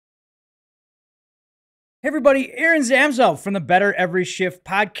Hey everybody, Aaron Zamzo from the Better Every Shift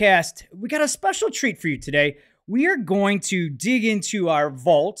podcast. We got a special treat for you today. We are going to dig into our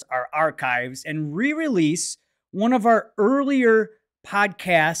vault, our archives, and re-release one of our earlier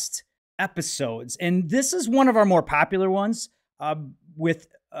podcast episodes. And this is one of our more popular ones with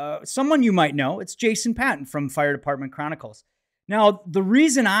someone you might know. It's Jason Patton from Fire Department Chronicles. Now, the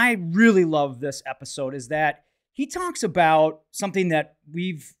reason I really love this episode is that he talks about something that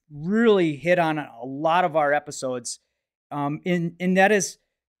we've really hit on a lot of our episodes, and that is,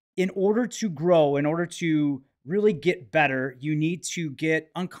 in order to grow, in order to really get better, you need to get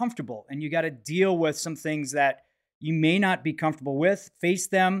uncomfortable, and you got to deal with some things that you may not be comfortable with, face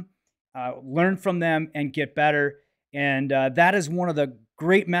them, learn from them, and get better. And that is one of the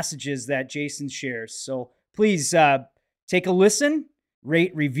great messages that Jason shares. So please take a listen,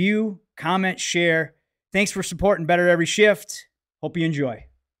 rate, review, comment, share. Thanks for supporting Better Every Shift. Hope you enjoy.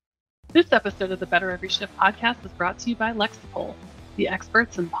 This episode of the Better Every Shift podcast is brought to you by Lexipol, the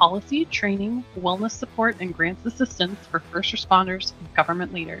experts in policy, training, wellness support, and grants assistance for first responders and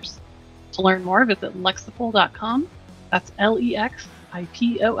government leaders. To learn more, visit lexipol.com. That's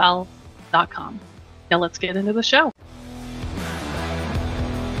LEXIPOL.com. Now let's get into the show.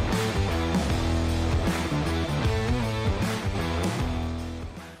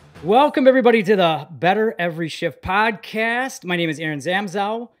 Welcome, everybody, to the Better Every Shift podcast. My name is Aaron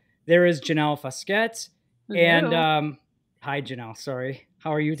Zamzow. There is Janelle Fusquette. And hi, Janelle. Sorry.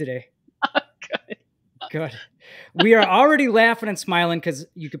 How are you today? Good. Good. We are already laughing and smiling because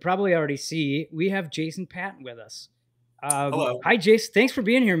you could probably already see we have Jason Patton with us. Hello. Hi, Jason. Thanks for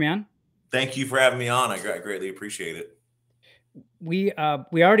being here, man. Thank you for having me on. I greatly appreciate it. We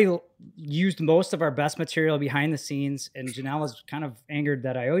already used most of our best material behind the scenes, and Janelle is kind of angered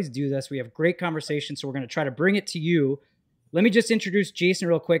that I always do this. We have great conversations, so we're going to try to bring it to you. Let me just introduce Jason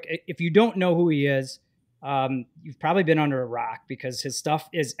real quick. If you don't know who he is, you've probably been under a rock because his stuff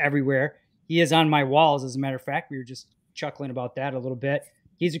is everywhere. He is on my walls, as a matter of fact. We were just chuckling about that a little bit.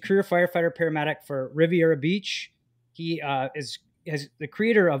 He's a career firefighter paramedic for Riviera Beach. He is the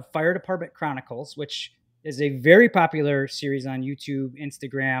creator of Fire Department Chronicles, which is a very popular series on YouTube,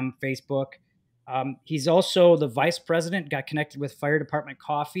 Instagram, Facebook. He's also the vice president, got connected with Fire Department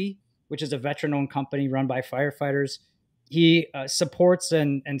Coffee, which is a veteran-owned company run by firefighters. He supports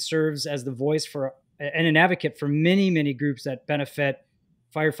and serves as the voice for and an advocate for many, many groups that benefit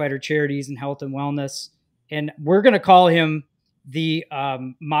firefighter charities and health and wellness. And we're going to call him the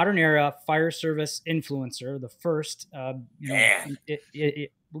modern era fire service influencer, the first.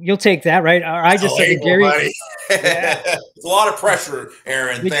 You'll take that, right? Or I just said Gary. Yeah. It's a lot of pressure,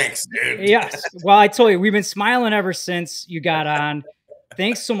 Aaron. Thanks, dude. Yes. Well, I told you, we've been smiling ever since you got on.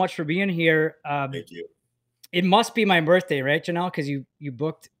 Thanks so much for being here. Thank you. It must be my birthday, right, Janelle? Because you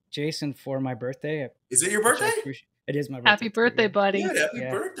booked Jason for my birthday. Is it your birthday? It is my birthday. Happy birthday, buddy. Yeah, happy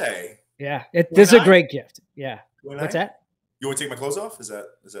birthday. Yeah. This is a great gift. Yeah. What's that? You want to take my clothes off? Is that?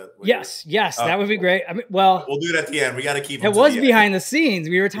 Yes, that would be great. I mean, well, we'll do it at the end. We got to keep. It was behind the scenes.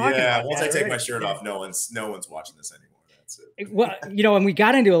 We were talking. Yeah, about once that, I take right? my shirt off, no one's watching this anymore. That's it. Well, and we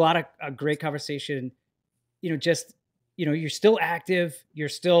got into a lot of a great conversation. You're still active. You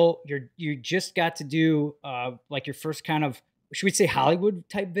just got to do like your first kind of, should we say, Hollywood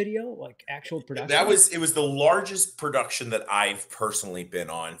type video, like actual production? It was the largest production that I've personally been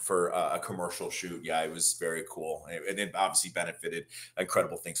on for a commercial shoot. Yeah, it was very cool. And it obviously benefited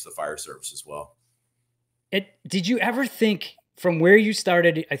incredible things to the fire service as well. Did you ever think from where you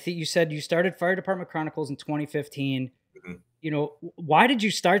started, I think you said you started Fire Department Chronicles in 2015. Mm-hmm. Why did you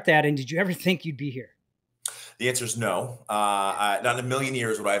start that? And did you ever think you'd be here? The answer is no. Not in a million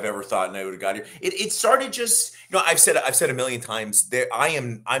years would I have ever thought I would have got here. It started just, I've said a million times that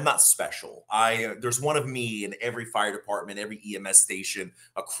I'm not special. There's one of me in every fire department, every EMS station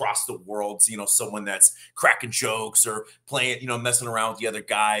across the world. Someone that's cracking jokes or playing, messing around with the other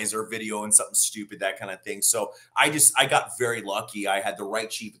guys or videoing something stupid, that kind of thing. So I got very lucky. I had the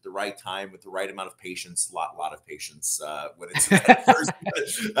right chief at the right time with the right amount of patience, lot of patience when it's first.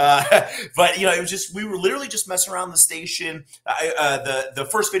 But it was just, we were literally just messing around the station. The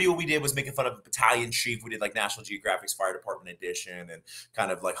first video we did was making fun of a battalion chief. We did like National Geographic's Fire Department edition and kind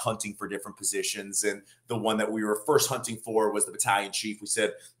of like hunting for different positions. And the one that we were first hunting for was the battalion chief. We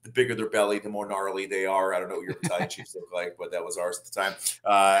said the bigger their belly, the more gnarly they are. I don't know what your battalion chiefs look like, but that was ours at the time.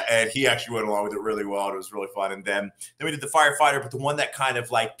 And he actually went along with it really well. And it was really fun. And then we did the firefighter, but the one that kind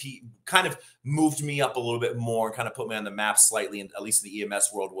of moved me up a little bit more and kind of put me on the map slightly, and at least in the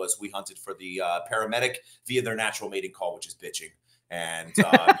EMS world, was we hunted for the paramedic via their natural mating call, which is bitching. And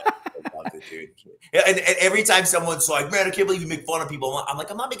I loved it, dude. Yeah, and every time someone's like, "Man, I can't believe you make fun of people," I'm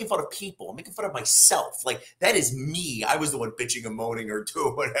like, "I'm not making fun of people. I'm making fun of myself. Like that is me. I was the one bitching and moaning or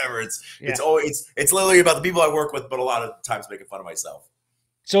doing whatever. It's always it's literally about the people I work with, but a lot of times making fun of myself."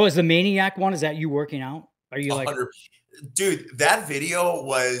 So is the Maniac one? Is that you working out? Are you like, dude? That video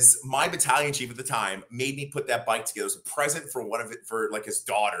was my battalion chief at the time made me put that bike together. It was a present for one of it for like his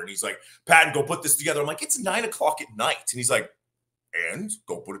daughter, and he's like, "Patton, go put this together." I'm like, "It's 9 o'clock at night," and he's like, "And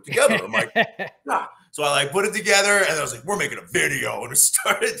go put it together." I'm like, "Nah." So I like put it together, and I was like, "We're making a video," and it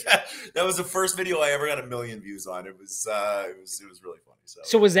started. That was the first video I ever got 1 million views on. It was really funny.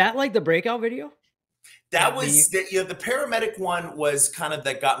 So was that like the breakout video? That was the paramedic one was kind of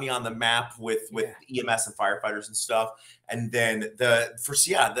that got me on the map with EMS and firefighters and stuff. And then the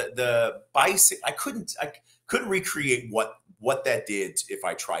bicycle, I couldn't recreate what that did if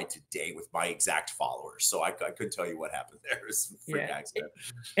I tried today with my exact followers. So I couldn't tell you what happened there. It was a freak accident.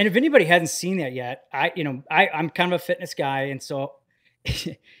 And if anybody hasn't seen that yet, I'm kind of a fitness guy, and so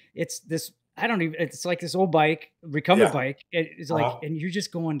it's this. It's like this old bike, recumbent bike. It's like, and you're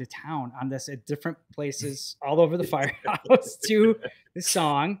just going to town on this at different places all over the firehouse to the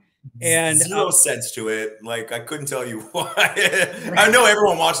song. And zero sense to it. Like, I couldn't tell you why. I know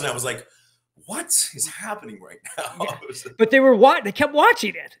everyone watching that was like, what is happening right now? Yeah. But they kept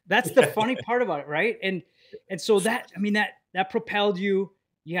watching it. That's the funny part about it. Right. And so that propelled you.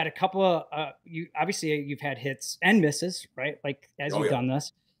 You had a couple of, obviously you've had hits and misses, right? Like as you've done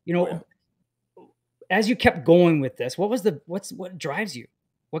this, as you kept going with this, what drives you?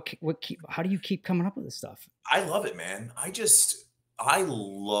 How do you keep coming up with this stuff? I love it, man. I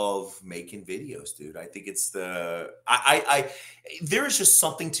love making videos, dude. I think it's there is just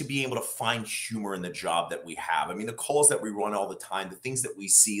something to be able to find humor in the job that we have. I mean, the calls that we run all the time, the things that we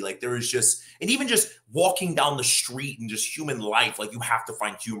see, like there is just, and even just walking down the street and just human life, like you have to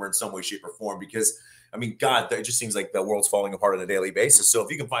find humor in some way, shape, or form because I mean, God, it just seems like the world's falling apart on a daily basis. So if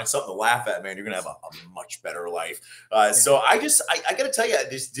you can find something to laugh at, man, you're going to have a much better life. So I got to tell you,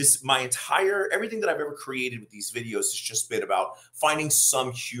 everything that I've ever created with these videos has just been about finding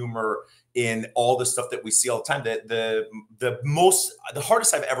some humor in all the stuff that we see all the time. The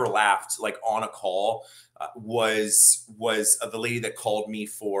hardest I've ever laughed like on a call was the lady that called me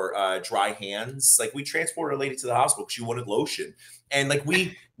for dry hands. Like we transported a lady to the hospital because she wanted lotion. And like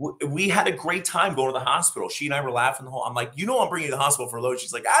we had a great time going to the hospital. She and I were laughing the whole. I'm like, I'm bringing you to the hospital for lotion.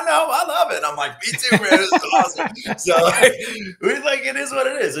 She's like, I know, I love it. And I'm like, me too, man. This is awesome. So it is what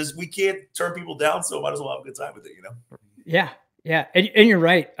it is. We can't turn people down, so might as well have a good time with it, Yeah, yeah, and you're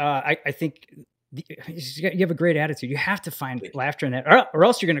right. I think you have a great attitude. You have to find laughter in that, or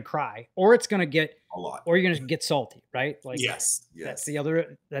else you're going to cry, or it's going to get a lot, or you're going to get salty, right? Like yes. That's the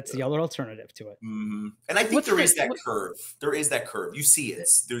other alternative to it. Mm-hmm. And I think there is that curve. There is that curve. You see it.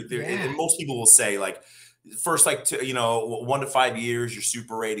 And most people will say like, first, like 1 to 5 years, you're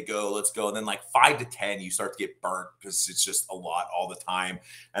super ready to go. Let's go. And then like 5 to 10, you start to get burnt because it's just a lot all the time.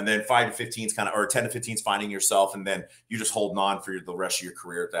 And then 5 to 15 is or 10 to 15 is finding yourself. And then you're just holding on for the rest of your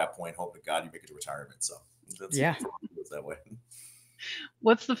career at that point. Hope to God you make it to retirement. So that's that way.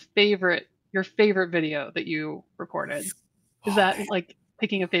 What's your favorite video that you recorded? Is that like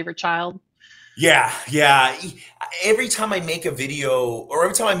picking a favorite child? Yeah. Every time I make a video or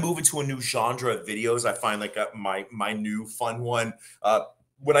every time I move into a new genre of videos, I find like my new fun one.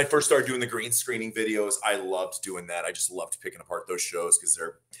 When I first started doing the green screening videos, I loved doing that. I just loved picking apart those shows because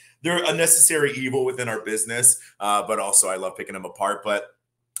they're a necessary evil within our business. But also I love picking them apart. But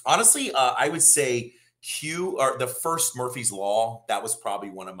honestly, I would say Q or the first Murphy's Law, that was probably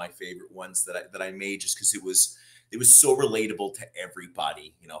one of my favorite ones that I made just because it was so relatable to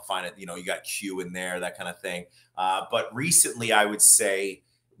everybody, find it, you got Q in there, that kind of thing. But recently I would say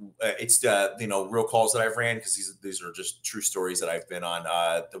it's the, real calls that I've ran because these are just true stories that I've been on.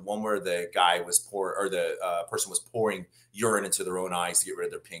 The one where the guy was person was pouring urine into their own eyes to get rid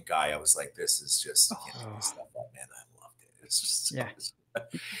of their pink eye. I was like, this is just, stuff that, man, I loved it. It's just,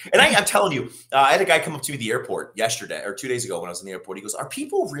 And I'm telling you, I had a guy come up to me at the airport yesterday or 2 days ago when I was in the airport. He goes, are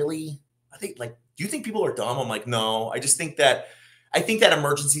people really, do you think people are dumb? I'm like, no, I just think that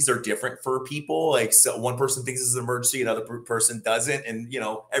emergencies are different for people. Like, so one person thinks it's an emergency, another person doesn't. And,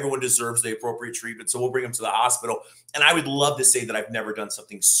 everyone deserves the appropriate treatment. So we'll bring them to the hospital. And I would love to say that I've never done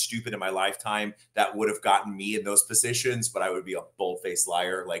something stupid in my lifetime that would have gotten me in those positions, but I would be a bold-faced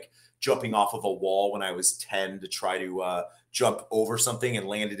liar, like jumping off of a wall when I was 10 to try to jump over something and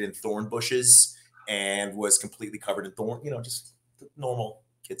landed in thorn bushes and was completely covered in thorn, just normal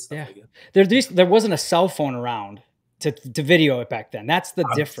kid stuff. Yeah. There wasn't a cell phone around to video it back then. That's the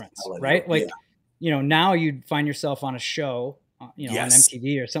difference, right? Like, now you'd find yourself on a show on Yes.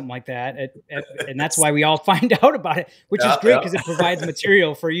 MTV or something like that. And that's why we all find out about it, which is Yeah, great yeah. because it provides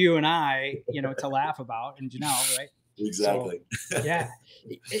material for you and I, to laugh about, and Janelle, right? So, Exactly. yeah,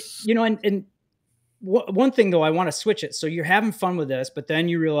 and one thing though, I want to switch it. So you're having fun with this, but then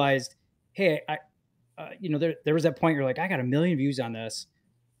you realized, hey, there was that point you're like, I got 1 million views on this.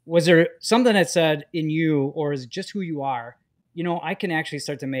 Was there something that said in you, or is it just who you are? I can actually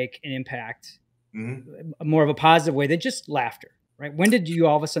start to make an impact, more of a positive way than just laughter, right? When did you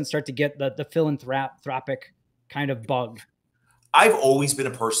all of a sudden start to get the philanthropic kind of bug? I've always been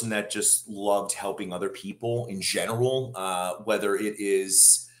a person that just loved helping other people in general, whether it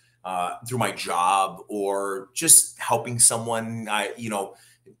is through my job or just helping someone. Every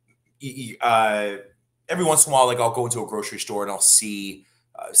once in a while, like I'll go into a grocery store and I'll see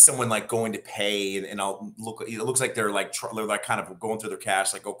someone like going to pay, and I'll look. It looks like they're like kind of going through their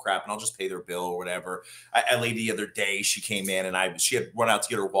cash, like, oh crap, and I'll just pay their bill or whatever. A lady the other day, she came in and she had run out to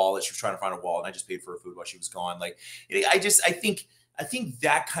get her wallet. She was trying to find her wallet, and I just paid for her food while she was gone. Like, I think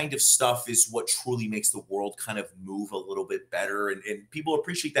that kind of stuff is what truly makes the world kind of move a little bit better. And people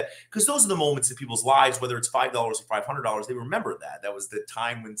appreciate that, because those are the moments in people's lives, whether it's $5 or $500, they remember that. That was the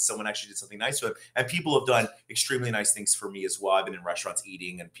time when someone actually did something nice for them. And people have done extremely nice things for me as well. I've been in restaurants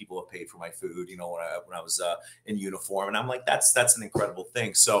eating and people have paid for my food, when I was in uniform. And I'm like, that's an incredible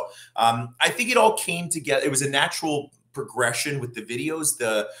thing. So I think it all came together. It was a natural progression with the videos.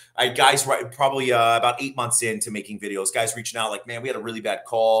 Guys, right, probably about 8 months into making videos, guys reaching out like, man, we had a really bad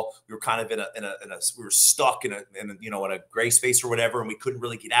call. We were kind of we were stuck in a gray space or whatever, and we couldn't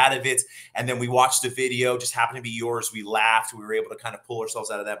really get out of it. And then we watched the video, just happened to be yours. We laughed. We were able to kind of pull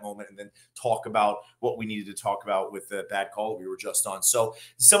ourselves out of that moment and then talk about what we needed to talk about with the bad call we were just on. So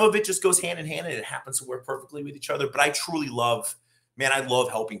some of it just goes hand in hand, and it happens to work perfectly with each other. But I truly love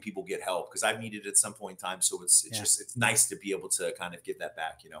helping people get help, because I've needed it at some point in time. So it's nice to be able to kind of get that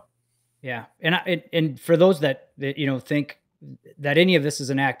back, Yeah. And for those that think that any of this is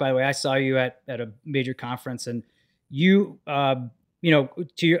an act, by the way, I saw you at a major conference, and you, I'll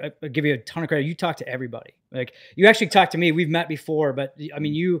give you a ton of credit. You talk to everybody. Like, you actually talked to me. We've met before, but I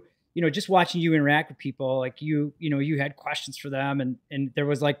mean, just watching you interact with people, like you had questions for them, and there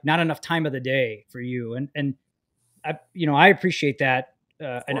was like not enough time of the day for you. And I appreciate that.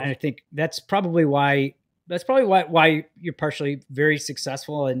 And I think that's probably why you're partially very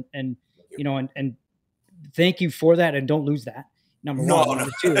successful, and thank you for that. And don't lose that. Number one.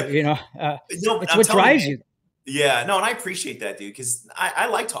 Number two, it's what drives you. Yeah, no, and I appreciate that, dude, because I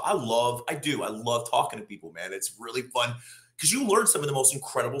love talking to people, man. It's really fun, because you learn some of the most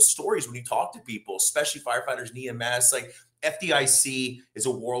incredible stories when you talk to people, especially firefighters and EMS. Like, FDIC is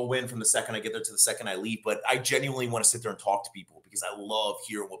a whirlwind from the second I get there to the second I leave, but I genuinely want to sit there and talk to people, because I love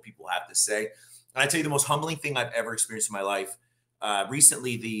hearing what people have to say. And I tell you, the most humbling thing I've ever experienced in my life,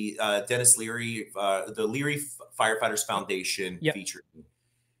 recently, the Dennis Leary, the Leary Firefighters Foundation featured me.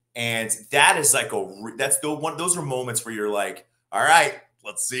 And that is like those are moments where you're like, all right,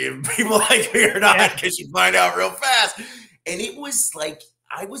 let's see if people like me or not, because you find out real fast. And it was like,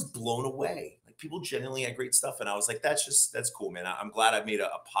 I was blown away. People genuinely had great stuff. And I was like, that's cool, man. I'm glad I've made a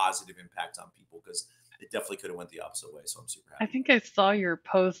positive impact on people, because it definitely could have went the opposite way. So I'm super happy. I think I saw your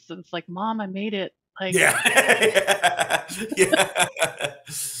post, and it's like, Mom, I made it. Like, yeah.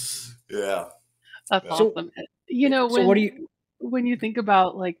 Yeah. That's awesome. When you think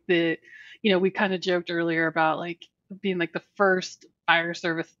about like we kind of joked earlier about like being like the first fire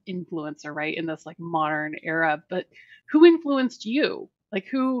service influencer, right, in this like modern era, but who influenced you? Like,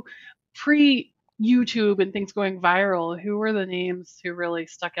 who pre-YouTube and things going viral, who were the names who really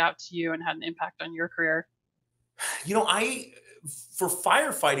stuck out to you and had an impact on your career? For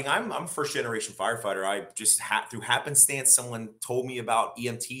firefighting, I'm a first generation firefighter. I just through happenstance, someone told me about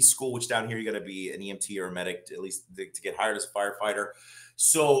EMT school, which down here you got to be an EMT or a medic at least to get hired as a firefighter.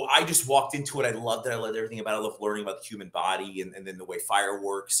 So I just walked into it. I loved it. I loved everything about it. I love learning about the human body and then the way fire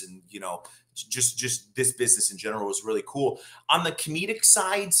works, and just this business in general was really cool. On the comedic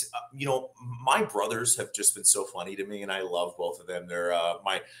side, my brothers have just been so funny to me, and I love both of them. They're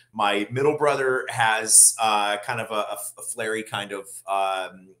my middle brother has kind of a flary kind of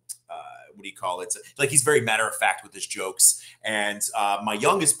what do you call it? Like, he's very matter of fact with his jokes. And my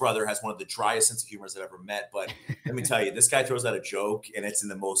youngest brother has one of the driest sense of humors I've ever met. But let me tell you, this guy throws out a joke, and it's in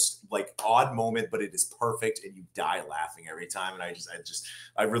the most like odd moment, but it is perfect, and you die laughing every time. And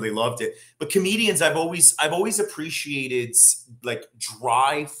I really loved it. But comedians, I've always appreciated like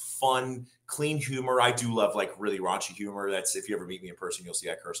dry, fun, clean humor. I do love like really raunchy humor. That's, if you ever meet me in person, you'll see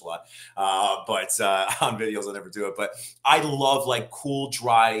I curse a lot. But on videos, I never do it. But I love like cool,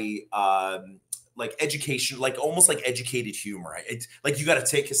 dry, like education, like almost like educated humor. It's like you got to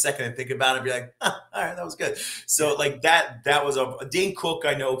take a second and think about it and be like, huh, all right, that was good. So like that was a Dane Cook.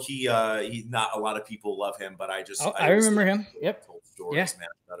 I know he not a lot of people love him, but I remember him. Yep. Told stories, man.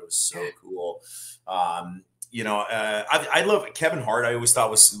 I thought it was so cool. You know, I love Kevin Hart. I always thought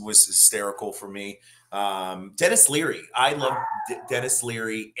was hysterical for me. Dennis Leary. I love Dennis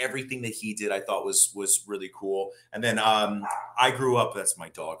Leary. Everything that he did, I thought was really cool. And then I grew up. That's my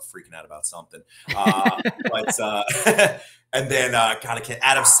dog freaking out about something. And then God, I can't.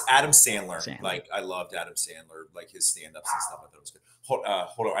 Adam Sandler. Like I loved Adam Sandler. Like his stand-ups and stuff. I thought it was good.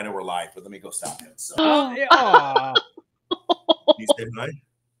 Hold on. I know we're live, but let me go stop him. So. Can you say hi? Can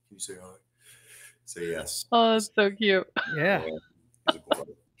you say hi? Say yes. Oh, that's so cute. Yeah.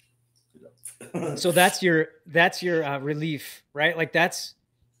 So that's your relief, right? Like that's,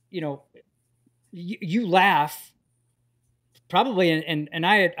 you know, you laugh probably. And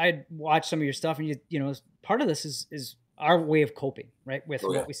I watched some of your stuff, and you know, part of this is our way of coping, right? With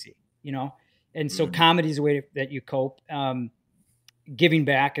what we see, you know? And so comedy is a way that you cope. Giving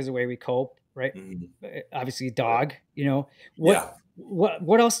back is a way we cope, right? Obviously dog, you know,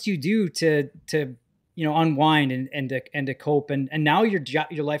 what else do you do to you know, unwind and to cope? And now your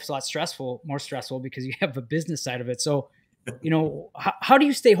life's a lot more stressful because you have a business side of it. So, you know, how do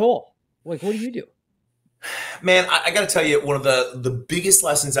you stay whole? Like, what do you do? Man, I got to tell you, one of the biggest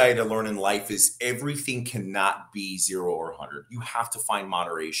lessons I had to learn in life is everything cannot be 0 or 100. You have to find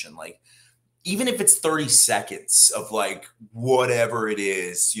moderation. Like, even if it's 30 seconds of like whatever it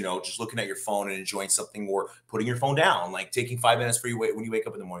is, you know, just looking at your phone and enjoying something, or putting your phone down, like taking 5 minutes for you when you wake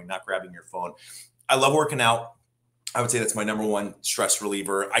up in the morning, not grabbing your phone. I love working out. I would say that's my number one stress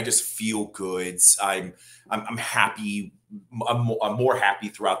reliever. I just feel good. I'm happy. I'm more happy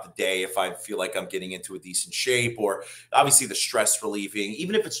throughout the day if I feel like I'm getting into a decent shape. Or obviously the stress relieving,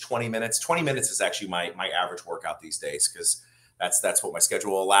 even if it's 20 minutes. 20 minutes is actually my average workout these days, because that's what my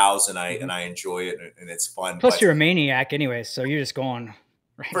schedule allows, and I enjoy it, and it's fun. Plus, you're a maniac anyway, so you're just going.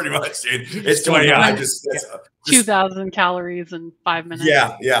 Right? Pretty much, dude. It's 20. I just 2,000 calories in 5 minutes.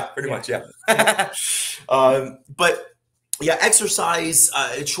 Yeah, pretty much, yeah. But yeah, exercise,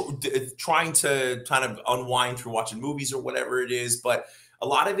 trying to kind of unwind through watching movies or whatever it is. But a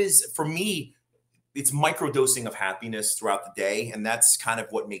lot of it is, for me, it's microdosing of happiness throughout the day. And that's kind of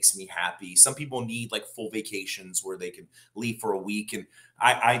what makes me happy. Some people need like full vacations where they can leave for a week. And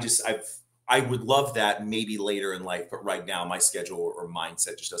I would love that maybe later in life, but right now my schedule or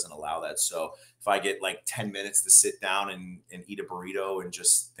mindset just doesn't allow that. So if I get like 10 minutes to sit down and eat a burrito and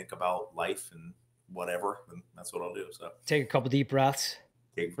just think about life and whatever, then that's what I'll do. So take a couple deep breaths,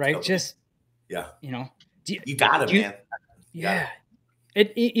 right? Just, you know, you got it, man. Yeah.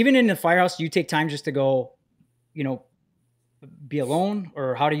 Even in the firehouse, do you take time just to go, you know, be alone,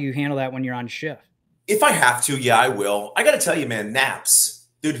 or how do you handle that when you're on shift? If I have to, yeah, I will. I got to tell you, man, naps.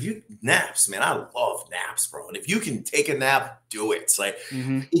 Dude, naps, man. I love naps, bro. And if you can take a nap, do it. It's like,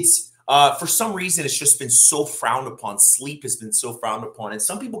 it's, for some reason, it's just been so frowned upon. Sleep has been so frowned upon. And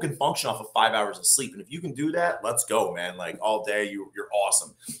some people can function off of 5 hours of sleep. And if you can do that, let's go, man. Like all day, you're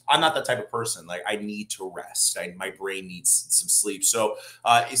awesome. I'm not that type of person. Like I need to rest. My brain needs some sleep. So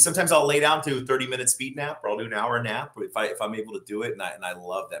sometimes I'll lay down to a 30-minute speed nap, or I'll do an hour nap if I'm able to do it. And I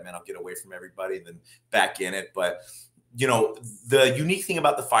love that, man. I'll get away from everybody and then back in it. But you know, the unique thing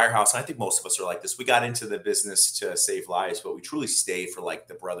about the firehouse, and I think most of us are like this, we got into the business to save lives, but we truly stay for like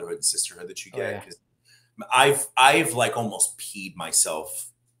the brotherhood and sisterhood that you get. Because I've like almost peed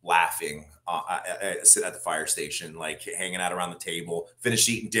myself laughing sitting at the fire station, like hanging out around the table, finished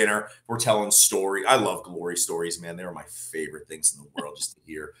eating dinner. We're telling stories. I love glory stories, man. They are my favorite things in the world, just to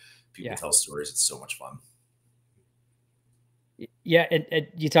hear people tell stories. It's so much fun. Yeah.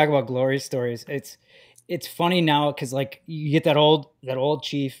 You talk about glory stories. It's funny now because like you get that old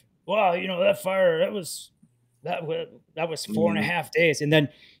chief. Wow, you know that fire that was 4.5 days, and then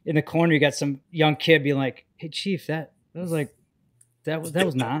in the corner you got some young kid being like, "Hey, chief, that was like that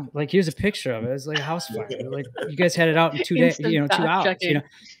was not like here's a picture of it. It's like a house fire. Like you guys had it out in 2 days, 2 hours. Checking. You know,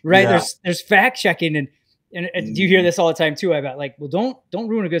 right? Yeah. There's fact checking and do you hear this all the time too? I bet like, well, don't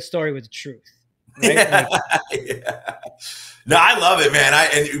ruin a good story with the truth. Right? Like, no, I love it,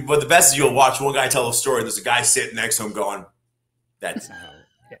 man. But the best is you'll watch one guy tell a story. There's a guy sitting next to him going, "That's not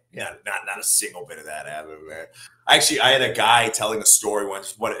a single bit of that happened, man." Actually, I had a guy telling a story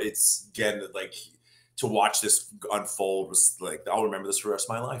once. What it's again like to watch this unfold was like, I'll remember this for the rest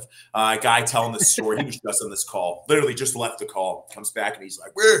of my life. A guy telling this story. He was just on this call, literally just left the call. Comes back and he's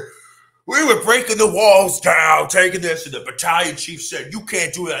like, We were breaking the walls down, taking this, and the battalion chief said, "You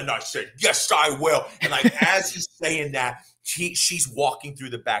can't do that." And I said, "Yes, I will." And like as he's saying that, she's walking through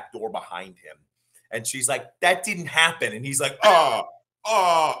the back door behind him. And she's like, that didn't happen. And he's like, we're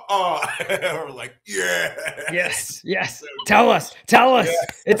like, Yes. So Tell us. yeah.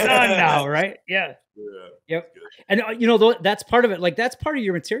 It's on now, right? Yeah. Yeah. Yep. And you know, that's part of it. Like that's part of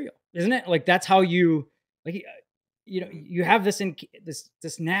your material, isn't it? Like that's how you, like, you know, you have this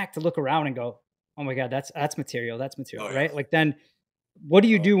this knack to look around and go, oh my God, that's material. That's material, Oh, yeah. right? Like then what do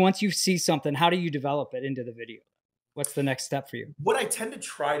you do once you see something? How do you develop it into the video? What's the next step for you? What I tend to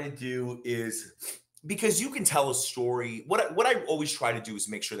try to do is, because you can tell a story. What I always try to do is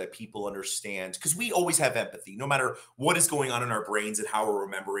make sure that people understand, because we always have empathy, no matter what is going on in our brains and how we're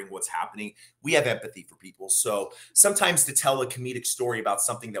remembering what's happening. We have empathy for people. So sometimes to tell a comedic story about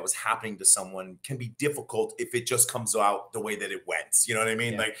something that was happening to someone can be difficult if it just comes out the way that it went. You know what I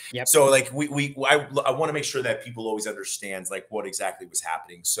mean? Yeah. Like, Yep. so like I want to make sure that people always understands like what exactly was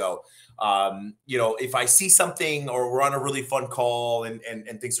happening. So you know, if I see something or we're on a really fun call and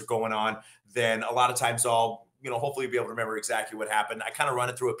things are going on, then a lot of times I'll, you know, hopefully be able to remember exactly what happened. I kind of run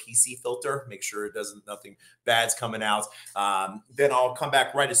it through a PC filter, make sure it doesn't, nothing bad's coming out. Then I'll come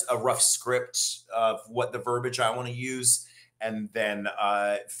back, write a rough script of what the verbiage I want to use, and then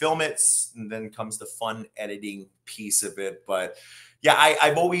film it. And then comes the fun editing piece of it. But yeah,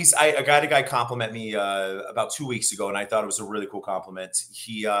 I got a guy compliment me about 2 weeks ago, and I thought it was a really cool compliment.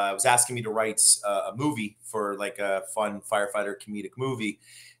 He was asking me to write a movie for like a fun firefighter comedic movie.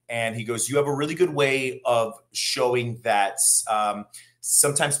 And he goes, you have a really good way of showing that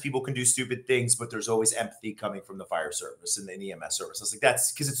sometimes people can do stupid things, but there's always empathy coming from the fire service and the EMS service. I was like,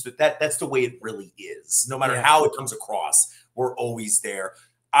 that's because that's the way it really is. No matter how it comes across, we're always there.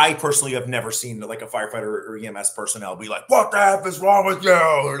 I personally have never seen like a firefighter or EMS personnel be like, what the F is wrong with you?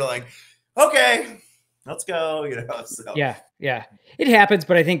 Or like, okay, let's go. You know, so. Yeah. It happens,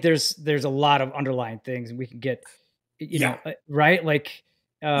 but I think there's a lot of underlying things, and we can get, you know, right? Like,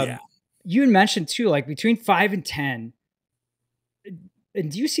 you mentioned too, like between 5 and 10.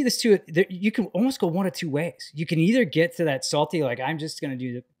 And do you see this too? You can almost go one of two ways. You can either get to that salty, like I'm just going to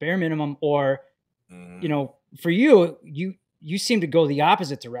do the bare minimum, or, you know, for you seem to go the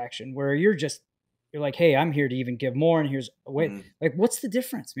opposite direction where you're like, hey, I'm here to even give more. And here's a way. Like, what's the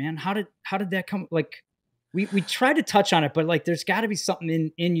difference, man? How did that come? Like we tried to touch on it, but like, there's gotta be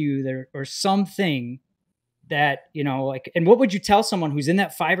something in you there, or something that, you know, like, and what would you tell someone who's in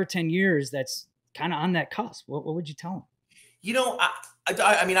that 5 or 10 years that's kind of on that cusp? What would you tell them? You know,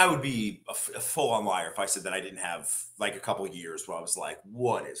 I mean, I would be a full-on liar if I said that I didn't have like a couple of years where I was like,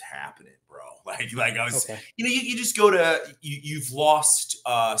 what is happening, bro? Like I was, you know, you just go to, you've lost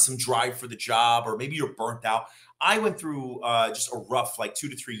some drive for the job, or maybe you're burnt out. I went through just a rough like 2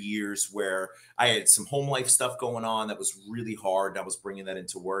 to 3 years where I had some home life stuff going on that was really hard. I was bringing that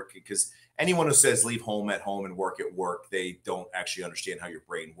into work, because anyone who says leave home at home and work at work, they don't actually understand how your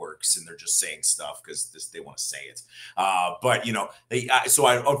brain works, and they're just saying stuff because they want to say it. But you know,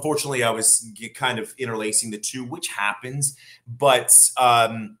 unfortunately I was kind of interlacing the two, which happens. But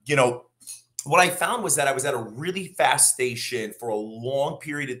you know, what I found was that I was at a really fast station for a long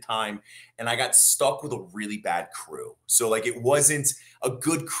period of time, and I got stuck with a really bad crew. So like, it wasn't a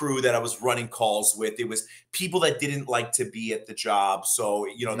good crew that I was running calls with. It was people that didn't like to be at the job. So,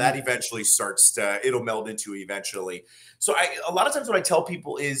 you know, that eventually it'll meld into eventually. So a lot of times what I tell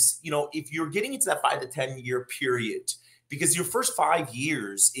people is, you know, if you're getting into that 5 to 10 year period, because your first 5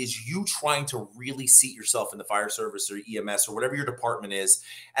 years is you trying to really seat yourself in the fire service or EMS or whatever your department is.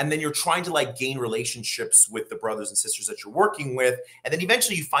 And then you're trying to like gain relationships with the brothers and sisters that you're working with. And then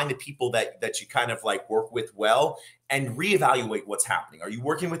eventually you find the people that you kind of like work with well, and reevaluate what's happening. Are you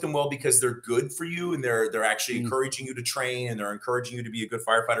working with them well because they're good for you and they're actually encouraging you to train, and they're encouraging you to be a good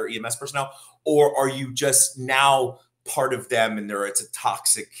firefighter or EMS personnel? Or are you just now part of them and it's a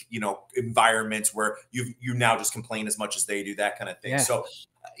toxic, you know, environment where you now just complain as much as they do, that kind of thing. So,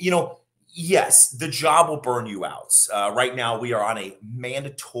 you know, yes, the job will burn you out. Right now we are on a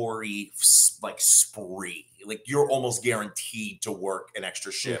mandatory like spree. Like, you're almost guaranteed to work an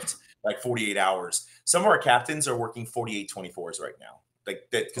extra shift, like 48 hours. Some of our captains are working 48 24s right now, like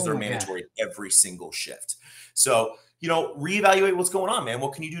that, because they're mandatory every single shift. So, you know, reevaluate what's going on, man.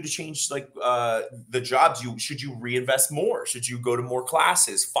 What can you do to change like the jobs? Should you reinvest more? Should you go to more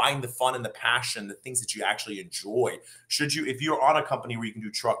classes? Find the fun and the passion, the things that you actually enjoy. Should you, if you're on a company where you can do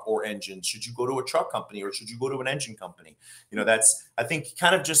truck or engine, should you go to a truck company, or should you go to an engine company? You know, that's, I think,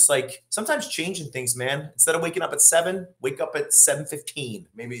 kind of just like sometimes changing things, man. Instead of waking up at 7, wake up at 7:15.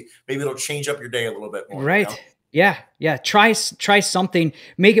 Maybe it'll change up your day a little bit more. Right. You know? Yeah. Try something,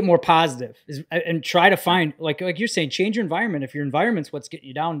 make it more positive, and try to find, like you're saying, change your environment. If your environment's what's getting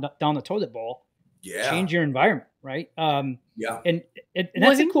you down the toilet bowl, change your environment. Right. And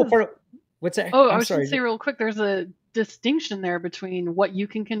that's a cool part. What's that? Oh, I I'm was going to sorry. say real quick, there's a distinction there between what you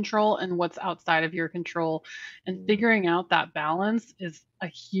can control and what's outside of your control. And figuring out that balance is a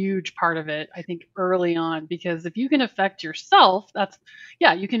huge part of it, I think, early on, because if you can affect yourself,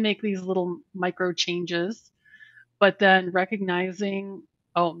 yeah, you can make these little micro changes, but then recognizing,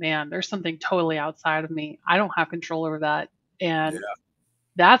 oh man, there's something totally outside of me. I don't have control over that. Yeah. And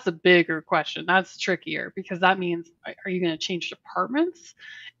that's a bigger question. That's trickier because that means, are you going to change departments?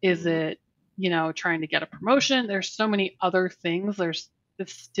 Is Mhm. it, trying to get a promotion? There's so many other things. It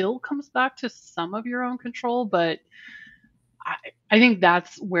still comes back to some of your own control, but I think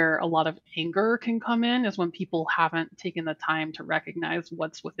that's where a lot of anger can come in, is when people haven't taken the time to recognize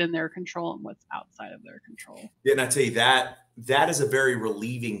what's within their control and what's outside of their control. Yeah, and I tell you that is a very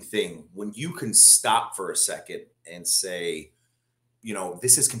relieving thing when you can stop for a second and say,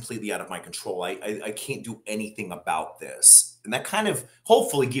 this is completely out of my control. I can't do anything about this. And that kind of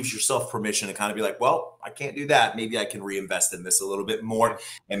hopefully gives yourself permission to kind of be like, well, I can't do that. Maybe I can reinvest in this a little bit more.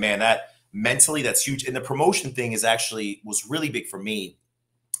 And man, that mentally, that's huge. And the promotion thing was really big for me.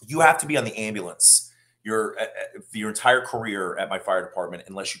 You have to be on the ambulance your entire career at my fire department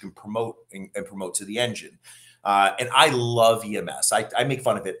unless you can promote and promote to the engine. And I love EMS. I make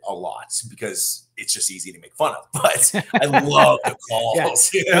fun of it a lot because it's just easy to make fun of, but I love the calls.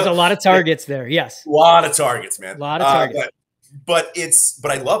 Yeah. There's a lot of targets there. Yes. A lot of targets, man. A lot of targets. But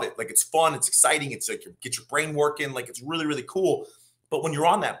I love it. Like, it's fun. It's exciting. It's like, get your brain working. Like, it's really, really cool. But when you're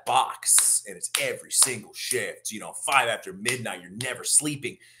on that box and it's every single shift, 5 after midnight, you're never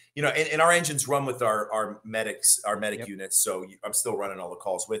sleeping. And our engines run with our medic Yep. units. So I'm still running all the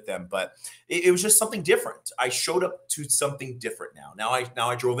calls with them, but it was just something different. I showed up to something different now. Now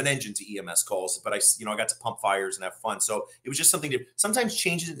I drove an engine to EMS calls, but I got to pump fires and have fun. So it was just something different. Sometimes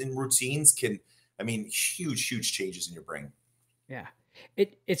changes in routines huge changes in your brain. Yeah.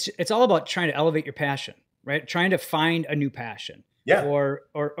 It's all about trying to elevate your passion, right? Trying to find a new passion. Yeah.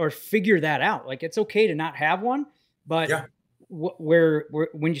 Or figure that out. Like, it's okay to not have one, but yeah.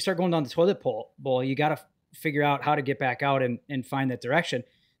 When you start going down the toilet bowl, you got to figure out how to get back out and find that direction.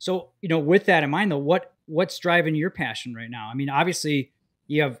 So, with that in mind, though, what's driving your passion right now? I mean, obviously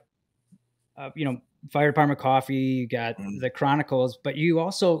you have, Fire Department Coffee, you got the Chronicles, but you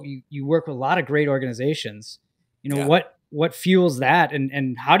also, you work with a lot of great organizations. What fuels that,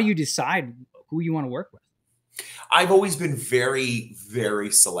 and how do you decide who you want to work with? I've always been very,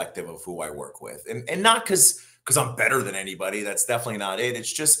 very selective of who I work with, and not because I'm better than anybody. That's definitely not it.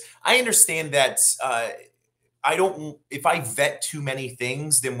 It's just, I understand that if I vet too many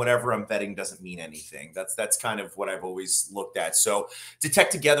things, then whatever I'm vetting doesn't mean anything. That's kind of what I've always looked at. So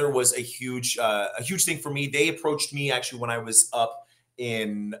Detect Together was a huge thing for me. They approached me actually when I was up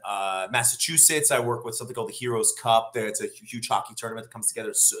in Massachusetts. I work with something called the Heroes Cup. It's a huge hockey tournament that comes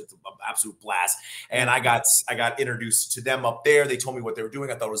together. So it's an absolute blast. And I got introduced to them up there. They told me what they were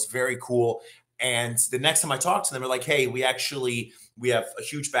doing. I thought it was very cool. And the next time I talked to them, they're like, hey, we have a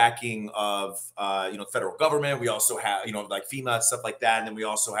huge backing of, the federal government. We also have, like FEMA, stuff like that. And then we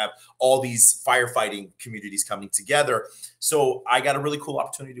also have all these firefighting communities coming together. So I got a really cool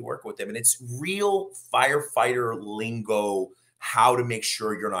opportunity to work with them. And it's real firefighter lingo, how to make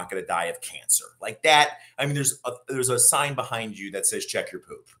sure you're not going to die of cancer. Like that. I mean, there's a sign behind you that says, check your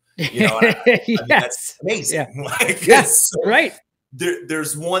poop. Yes. That's amazing. Yeah. Like, yes. So, right.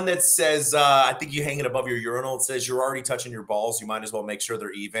 There's one that says, I think you hang it above your urinal. It says, you're already touching your balls. You might as well make sure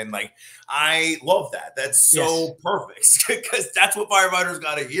they're even. Like, I love that. That's so perfect because that's what firefighters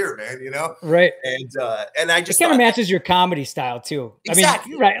got to hear, man, Right. And I just it kind of matches your comedy style too. Exactly.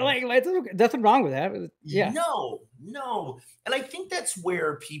 I mean, right. Like nothing wrong with that. Yeah. No. And I think that's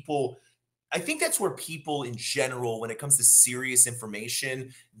where people in general, when it comes to serious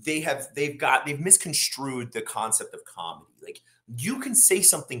information, they've misconstrued the concept of comedy. Like, you can say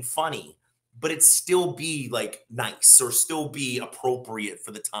something funny, but it still be like nice or still be appropriate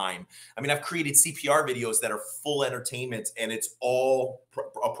for the time. I mean, I've created CPR videos that are full entertainment and it's all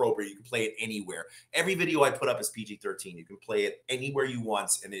appropriate. You can play it anywhere. Every video I put up is PG-13. You can play it anywhere you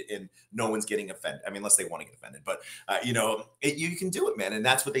want and no one's getting offended. I mean, unless they want to get offended, but you can do it, man. And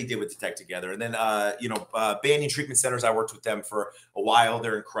that's what they did with Detect Together. And then, Banyan Treatment Centers, I worked with them for a while.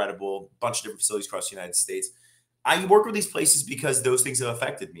 They're incredible. A bunch of different facilities across the United States. I work with these places because those things have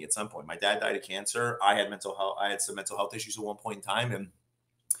affected me at some point. My dad died of cancer. I had some mental health issues at one point in time. And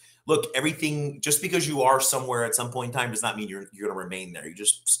look, everything, just because you are somewhere at some point in time does not mean you're going to remain there. You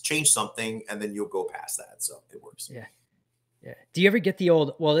just change something and then you'll go past that. So it works. Yeah. Yeah. Do you ever get the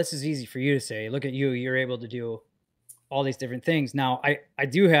old, well, this is easy for you to say, look at you, you're able to do all these different things. Now I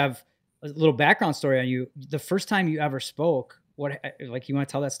do have a little background story on you. The first time you ever spoke like, you want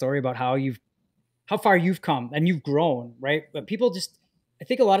to tell that story about how far you've come and you've grown, right? But people I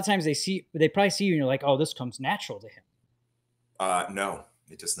think a lot of times they probably see you and you're like, oh, this comes natural to him. No,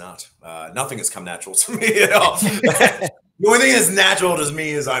 it does not. Nothing has come natural to me at all. The only thing that's natural to me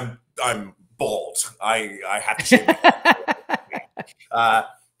is I'm bald. I have to shave my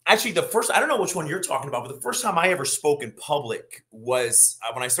actually, I don't know which one you're talking about, but the first time I ever spoke in public was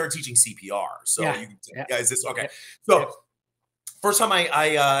when I started teaching CPR. So is this okay? So first time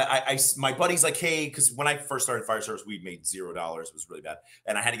my buddy's like, hey, because when I first started fire service, we made $0. It was really bad.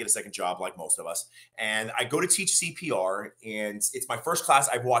 And I had to get a second job like most of us. And I go to teach CPR, and it's my first class.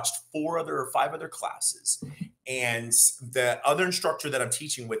 I've watched 5 other classes. And the other instructor that I'm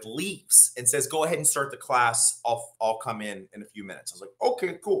teaching with leaves and says, go ahead and start the class. I'll come in a few minutes. I was like,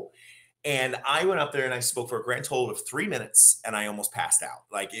 okay, cool. And I went up there and I spoke for a grand total of 3 minutes, and I almost passed out.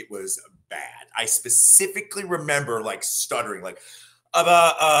 Like, it was bad. I specifically remember like stuttering, like,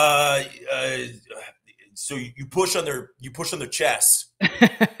 so you push on their chest. I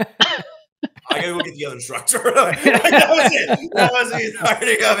gotta go get the other instructor. That was it. That was the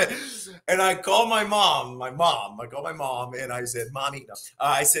entirety of it. And I called my mom. I called my mom, and I said, "Mommy," no.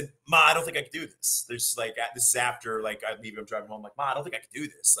 I said, "Ma, I don't think I can do this." There's like, this is after like I'm driving home. I'm like, "Ma, I don't think I can do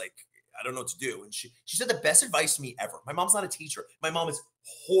this. Like, I don't know what to do." And she said the best advice to me ever. My mom's not a teacher. My mom is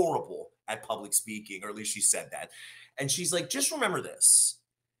horrible at public speaking, or at least she said that. And she's like, just remember this.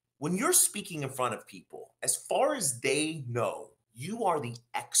 When you're speaking in front of people, as far as they know, you are the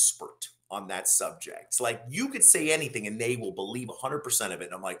expert on that subject. Like, you could say anything and they will believe 100% of it.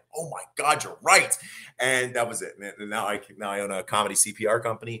 And I'm like, oh my God, you're right. And that was it. And now I own a comedy CPR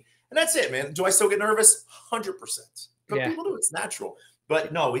company. And that's it, man. Do I still get nervous? 100%. But people do. It's natural.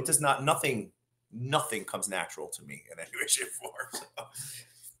 But no, it does not. Nothing comes natural to me in any way, shape, or form. So.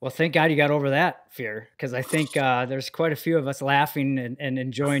 Well, thank God you got over that fear, because I think there's quite a few of us laughing and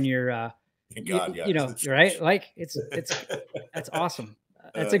enjoying your, you know, right? Like, it's that's awesome.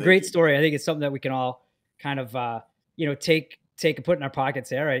 That's a great story. I think it's something that we can all kind of, take and put in our pockets.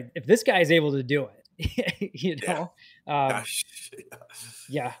 Say, all right, if this guy is able to do it, you know,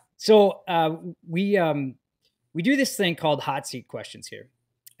 yeah. So we do this thing called hot seat questions here,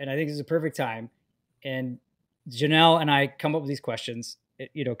 and I think this is a perfect time. And Janelle and I come up with these questions,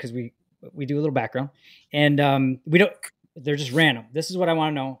 you know, because we do a little background, and they're just random. This is what I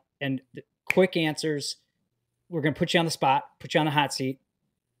want to know, and quick answers. We're gonna put you on the spot, put you on the hot seat.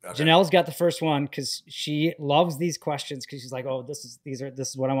 Okay. Janelle's got the first one because she loves these questions, because she's like, "Oh, this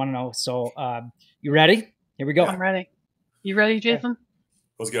is what I want to know." So, you ready? Here we go. I'm ready. You ready, Jason?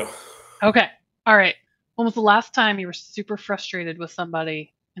 Let's go. Okay. All right. When was the last time you were super frustrated with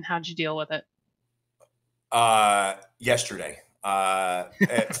somebody, and how'd you deal with it? Yesterday.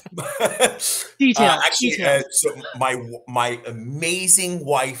 Details. Actually, so my amazing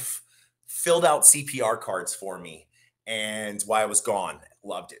wife filled out CPR cards for me, and while I was gone,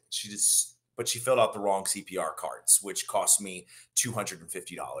 loved it. But she filled out the wrong CPR cards, which cost me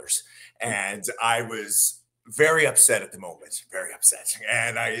 $250, and I was very upset at the moment, very upset.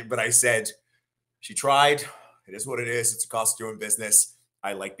 But I said, she tried. It is what it is. It's a cost of doing business.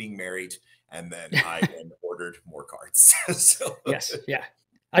 I like being married. And then I ordered more cards. So. Yes, yeah.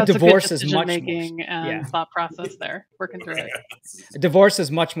 A divorce is much making and thought process there, working through it. A divorce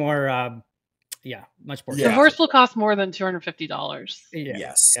is much more, much more. Yeah. Divorce will cost more than $250. Yeah.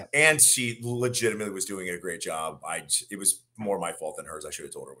 Yes, and she legitimately was doing a great job. It was more my fault than hers. I should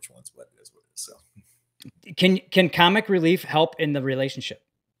have told her which ones, but it is what it is. So, can comic relief help in the relationship?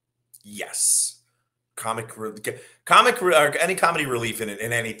 Yes. Any comedy relief in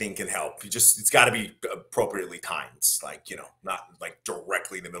anything can help. It's got to be appropriately timed, like, you know, not like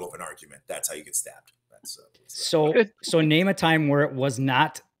directly in the middle of an argument. That's how you get stabbed. So name a time where it was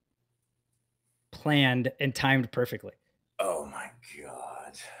not planned and timed perfectly. Oh my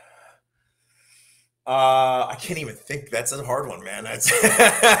God. I can't even think. That's a hard one, man. I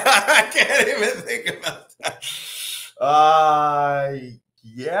can't even think about that.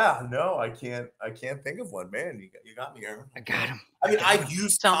 Yeah, no, I can't think of one, man. You got me here. I got him. I mean, I've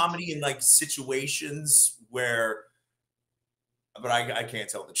used comedy in like situations where, but I can't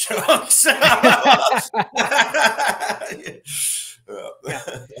tell the jokes.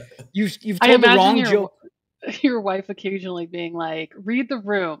 You've told the wrong joke. Your wife occasionally being like, "Read the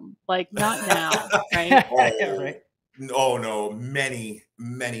room," like, not now, right? Right. Oh no, many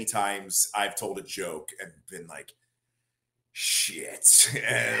times I've told a joke and been like, shit,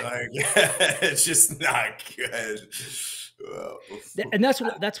 and like, it's just not good. And that's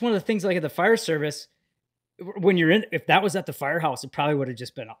one of the things, like at the fire service, when you're in, if that was at the firehouse, it probably would have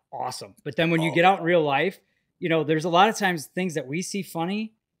just been awesome. But then when you get out in real life, you know, there's a lot of times things that we see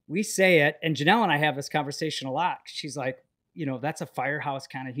funny, we say it. And Janelle and I have this conversation a lot. She's like, you know, that's a firehouse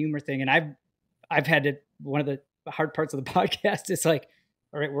kind of humor thing. And I've had to, one of the hard parts of the podcast is like,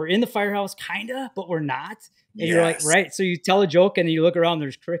 all right, we're in the firehouse kind of, but we're not. And you're like, right. So you tell a joke and then you look around,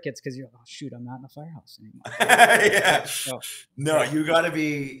 there's crickets because you're like, oh shoot, I'm not in the firehouse anymore. Yeah. So, no, you got to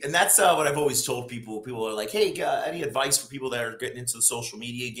be. And that's what I've always told people. People are like, hey, any advice for people that are getting into the social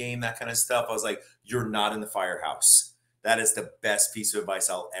media game, that kind of stuff? I was like, you're not in the firehouse. That is the best piece of advice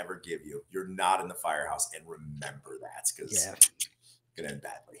I'll ever give you. You're not in the firehouse. And remember that, because it's going to end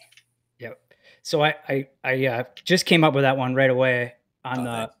badly. Yep. So I just came up with that one right away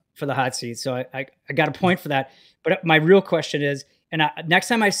on for the hot seat. So I got a point for that. But my real question is, and next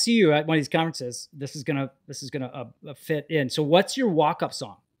time I see you at one of these conferences, this is gonna fit in. So what's your walk-up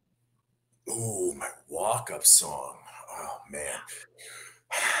song? Ooh, my walk-up song. Oh man.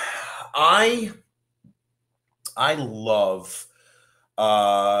 I love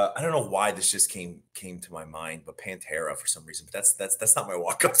I don't know why this just came to my mind, but Pantera for some reason. But that's not my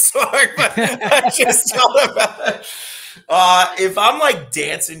walk-up song. But I just thought about it. If I'm like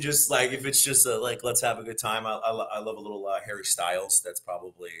dancing, just like if it's just like let's have a good time. I love a little Harry Styles. That's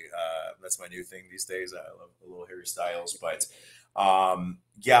probably that's my new thing these days. I love a little Harry Styles. But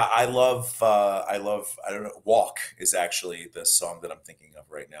yeah, I don't know. Walk is actually the song that I'm thinking of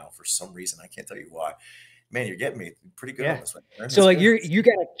right now for some reason. I can't tell you why. Man, you're getting me pretty good on this one. So like you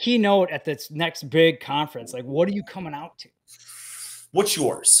got a keynote at this next big conference. Like, what are you coming out to? What's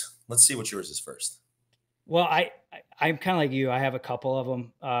yours? Let's see what yours is first. Well, I'm kind of like you. I have a couple of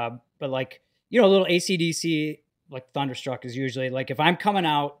them. But like, you know, a little AC/DC, like Thunderstruck is usually like, if I'm coming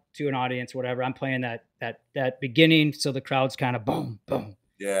out to an audience, whatever, I'm playing that beginning. So the crowd's kind of boom, boom.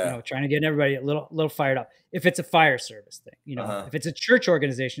 Yeah. You know, trying to get everybody a little fired up. If it's a fire service thing, you know, if it's a church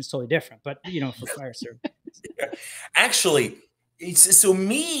organization, it's totally different, but you know, for fire service. Actually, it's so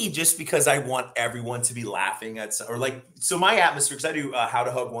me, just because I want everyone to be laughing at, or like, so my atmosphere, because I do How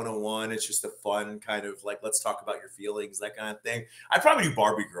to Hug 101. It's just a fun kind of like, let's talk about your feelings, that kind of thing. I'd probably do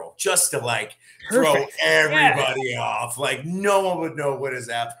Barbie Girl just to like throw everybody off. Like no one would know what is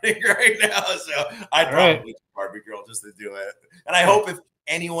happening right now. So I'd probably do Barbie Girl just to do it. And I hope if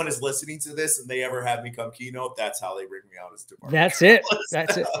anyone is listening to this and they ever have me come keynote, that's how they bring me out, as Barbie Girl.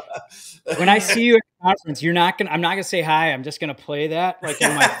 That's it. When I see you at a conference, I'm not gonna say hi. I'm just gonna play that like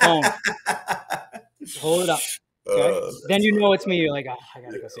on my phone. Hold it up. Okay? Then you know it's me. You're like, oh, I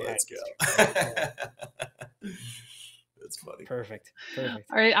gotta go say hi. Let's go. That's funny. Perfect. All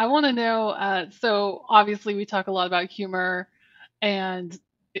right. I want to know. So obviously we talk a lot about humor, and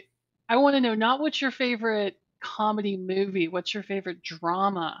I want to know not what's your favorite comedy movie. What's your favorite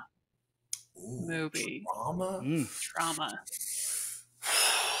drama movie? Drama.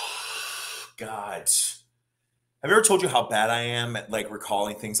 God. Have you ever told you how bad I am at like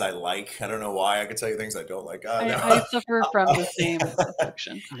recalling things I like? I don't know why. I can tell you things I don't like. I suffer from the same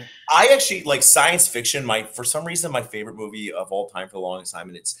affliction. I actually like science fiction. For some reason, my favorite movie of all time for the longest time,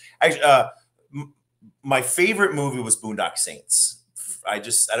 and it's my favorite movie was Boondock Saints. I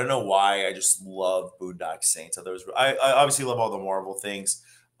don't know why. I just love Boondock Saints. I obviously love all the Marvel things.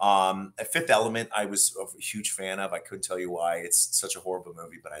 Fifth Element, I was a huge fan of. I couldn't tell you why. It's such a horrible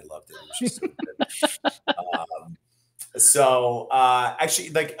movie, but I loved it. It was just so good. Actually,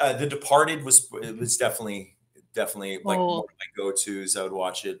 like The Departed was definitely like one of my go-tos. I would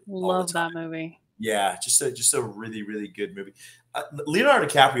watch it. Love that movie. Yeah, just a really, really good movie. Leonardo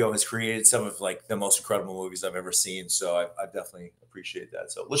DiCaprio has created some of like the most incredible movies I've ever seen, so I definitely appreciate that.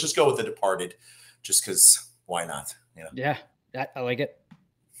 So let's just go with The Departed, just because why not? You know? Yeah, I like it.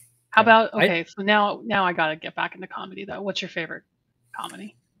 How about so now I gotta get back into comedy though. What's your favorite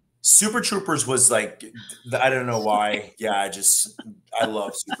comedy? Super Troopers was like, I don't know why. Yeah, I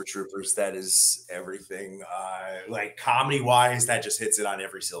love Super Troopers. That is everything. Like comedy wise, that just hits it on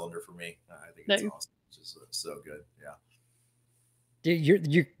every cylinder for me. I think it's awesome. It's just so good. Yeah.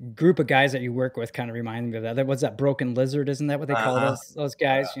 Your group of guys that you work with kind of remind me of that. What's that, Broken Lizard? Isn't that what they call those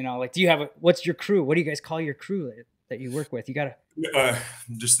guys? You know, like, do you have what's your crew? What do you guys call your crew that you work with? You gotta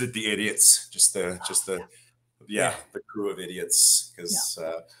just the idiots, just the crew of idiots, because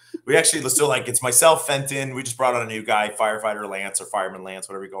we actually still like, it's myself, Fenton. We just brought on a new guy, firefighter Lance, or fireman Lance,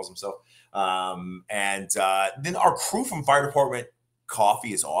 whatever he calls himself. And then our crew from Fire Department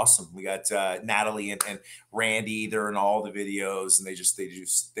Coffee is awesome. We got Natalie and Randy. They're in all the videos, and they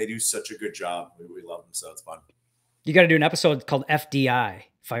do such a good job. We love them, so it's fun. You got to do an episode called FDI,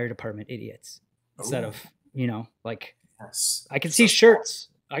 Fire Department Idiots, instead of, you know, like, I can see shirts.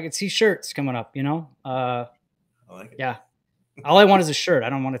 I can see shirts coming up, you know? I like it. Yeah. All I want is a shirt. I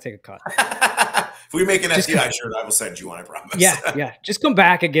don't want to take a cut. If we make an SDI shirt, I will send you one, I promise. Yeah. Just come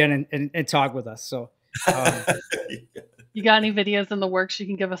back again and talk with us. So, you got any videos in the works you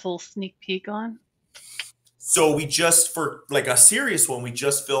can give us a little sneak peek on? So we just, for like a serious one, we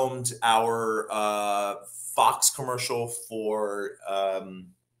just filmed our Fox commercial for the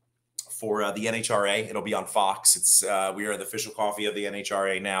NHRA. It'll be on Fox. It's we are the official coffee of the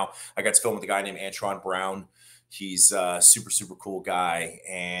NHRA now. I got to film with a guy named Antron Brown. He's a super cool guy,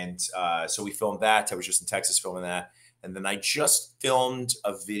 and so we filmed that. I was just in Texas filming that, and then I just filmed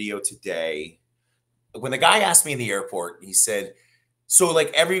a video today. When the guy asked me in the airport, he said, so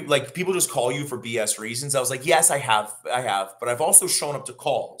like people just call you for BS reasons. I was like, yes, I have, but I've also shown up to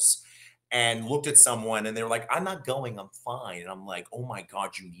calls and looked at someone and they were like, I'm not going, I'm fine. And I'm like, oh my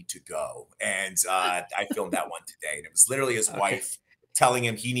God, you need to go. And I filmed that one today, and it was literally his wife telling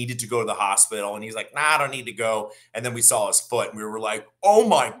him he needed to go to the hospital. And he's like, nah, I don't need to go. And then we saw his foot and we were like, oh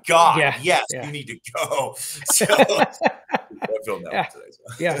my God, yes, you need to go. So I filmed that one today. So.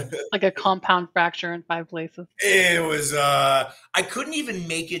 Yeah. Like a compound fracture in 5 places. It was, I couldn't even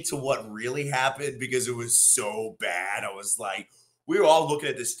make it to what really happened because it was so bad. I was like, we were all looking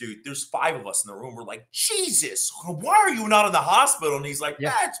at this dude. There's 5 of us in the room. We're like, Jesus, why are you not in the hospiel? And he's like,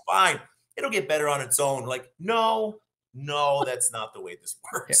 it's fine. It'll get better on its own. Like, no, that's not the way this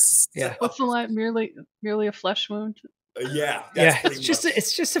works. Yeah. What's the line? Merely a flesh wound. It's just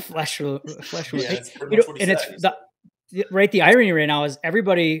a flesh wound. Yeah, that's pretty much what he said. The irony right now is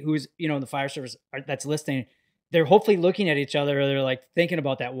everybody who's, in the fire service that's listening, they're hopefully looking at each other. Or they're like thinking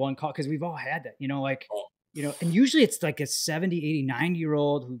about that one call. Cause we've all had that, and usually it's like a 70, 80,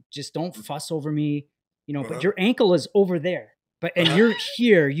 90-year-old who just don't fuss over me, but your ankle is over there, and you're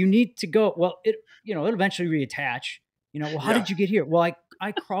here, you need to go. Well, it'll eventually reattach, well, how did you get here? Well,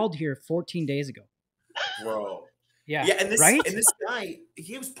 I crawled here 14 days ago. Bro. Yeah. Yeah. And this guy,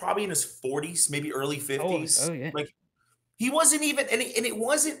 he was probably in his 40s, maybe early 50s. Oh yeah. Like, he wasn't even, and it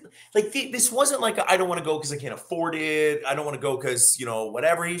wasn't like, this wasn't like, I don't want to go because I can't afford it. I don't want to go because,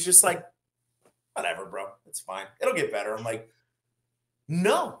 whatever. He's just like, whatever, bro. It's fine. It'll get better. I'm like,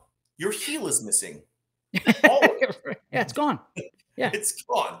 no, your heel is missing. It's gone. Yeah. It's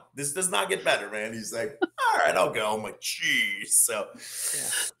gone. This does not get better, man. He's like, all right, I'll go. I'm like, geez. So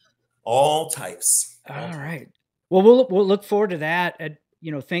all types. All right. Well, we'll look forward to that.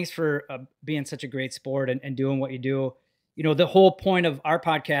 Thanks for being such a great sport and doing what you do. The whole point of our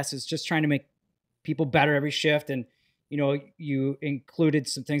podcast is just trying to make people better every shift. And, you included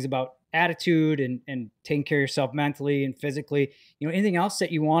some things about attitude and taking care of yourself mentally and physically. Anything else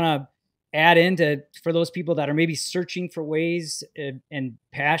that you want to add into for those people that are maybe searching for ways and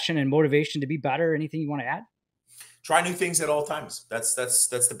passion and motivation to be better? Anything you want to add? Try new things at all times. That's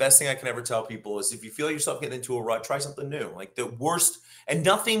the best thing I can ever tell people is if you feel yourself getting into a rut, try something new. Like the worst, and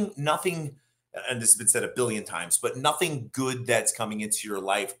nothing, and this has been said a billion times, but nothing good that's coming into your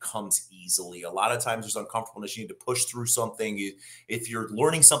life comes easily. A lot of times there's uncomfortableness. You need to push through something. If you're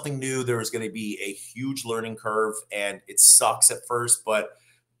learning something new, there is going to be a huge learning curve, and it sucks at first, but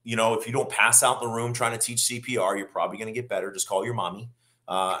if you don't pass out in the room trying to teach CPR, you're probably going to get better. Just call your mommy.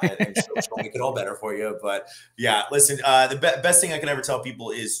 And she'll make it all better for you. But yeah, listen, the best thing I can ever tell people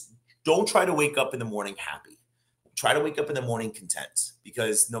is don't try to wake up in the morning happy. Try to wake up in the morning content,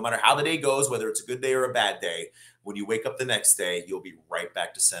 because no matter how the day goes, whether it's a good day or a bad day, when you wake up the next day, you'll be right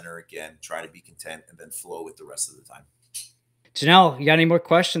back to center again. Try to be content and then flow with the rest of the time. Janelle, you got any more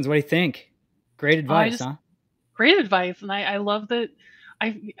questions? What do you think? Great advice, huh? Great advice. And I love that.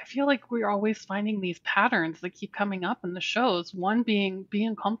 I feel like we're always finding these patterns that keep coming up in the shows. One being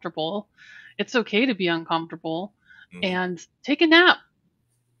uncomfortable. It's okay to be uncomfortable. And take a nap.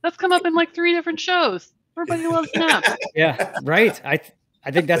 That's come up in like 3 different shows. Everybody loves naps. Yeah, right. I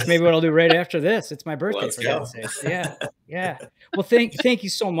think that's maybe what I'll do right after this. It's my birthday, for God's sake. Yeah. Well, thank you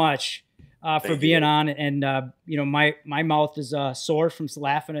so much for being on. And my mouth is sore from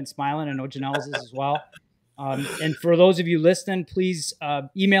laughing and smiling. I know Janelle's is as well. And for those of you listening, please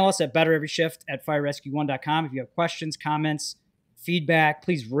email us at bettereveryshift@firerescue1.com. If you have questions, comments, feedback,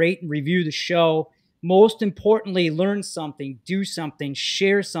 please rate and review the show. Most importantly, learn something, do something,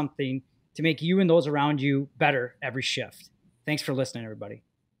 share something to make you and those around you better every shift. Thanks for listening, everybody.